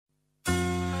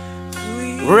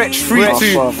Wretch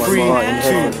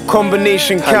 3-2,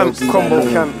 Combination Camp, Combo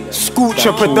Camp,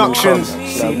 Scoocher Productions.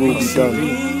 That will be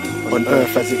done on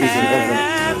earth as it is in heaven.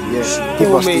 Yeah,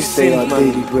 give us this day our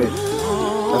daily bread,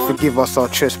 and forgive us our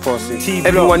trespasses.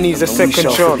 Everyone needs a second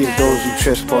chance. Forgive those who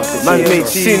trespass. Man made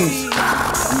sins.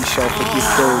 We shall forgive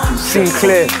those who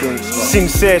Sinclair,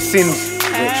 sincere sins.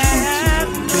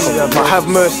 But have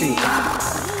mercy.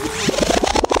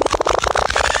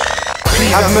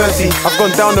 Have mercy, I've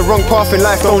gone down the wrong path in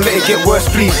life, don't let it get worse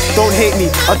please. Don't hate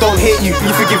me, I don't hate you,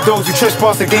 you forgive those who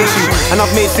trespass against you. And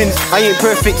I've made sins, I ain't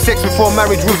perfect, sex before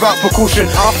marriage without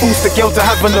precaution. I forced the girl to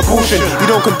have an abortion,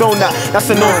 you don't condone that, that's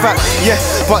a known fact. Yeah,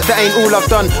 but that ain't all I've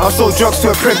done. I've sold drugs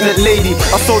to a pregnant lady,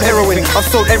 I've sold heroin, I've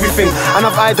sold everything. And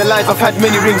I've idolized, I've had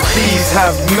many rings, please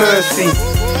have mercy.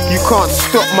 You can't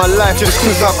stop my life just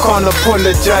cause I can't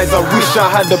apologize. I wish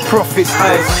I had the prophet's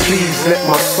eyes. Please let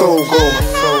my soul go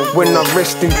when I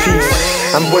rest in peace,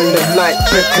 and when the light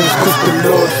beckons, cause the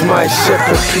Lord's my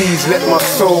shepherd. Please let my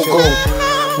soul go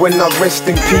when I rest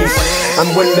in peace, and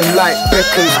when the light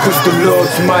beckons, cause the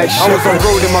Lord's my shepherd. I was on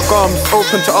road in my gums,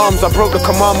 open to arms, I broke the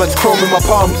commandments, chrome in my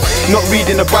palms. Not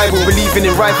reading the Bible, believing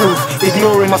in rifles,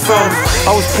 ignoring my psalms.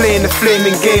 I was playing the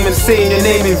flaming game and saying your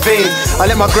name in vain.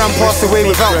 I let my grand pass away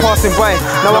without passing by,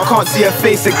 now I can't see her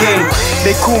face again.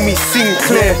 They call me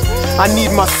Sinclair, I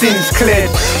need my sins cleared,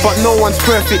 but no one's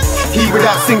perfect. He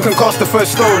without sin can cast the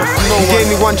first stone. You gave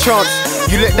me one chance,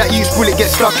 you let that used bullet get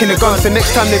stuck in the gun. So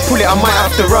next time they pull it I might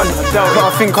have to run, but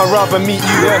I think I'd rather meet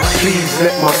you. Please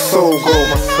let my soul go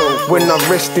when I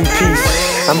rest in peace,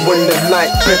 and when the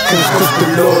light beckons, cause the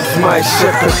Lord's my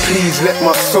shepherd. Please let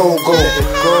my soul go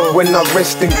when I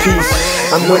rest in peace,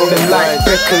 and when the light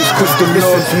beckons, cause the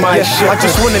Lord's my shepherd. I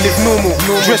just wanna live normal,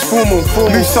 dress formal,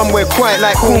 move somewhere quiet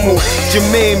like Cornwall.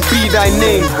 Jermaine, be thy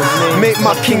name, make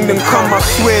my kingdom come. I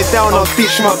swear down I'll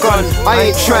ditch my gun,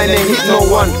 I ain't trying to hit no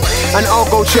one. And I'll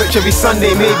go church every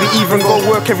Sunday, maybe even go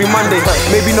work every Monday.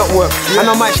 Maybe not work, and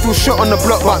I might still shot on the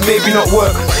block, but maybe not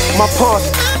work. My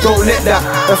past, don't let that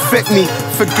affect me,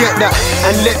 forget that,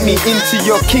 and let me into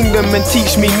your kingdom and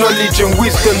teach me knowledge and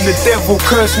wisdom. The devil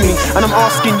cursed me, and I'm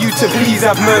asking you to please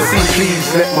have mercy. Please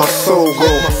let my soul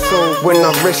go when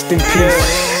I rest in peace,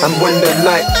 and when the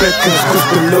light beckons, cause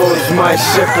the Lord's my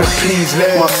shepherd. Please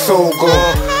let my soul go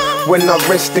when I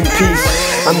rest in peace,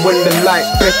 and when the light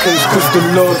beckons, cause the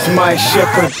Lord's my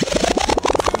shepherd.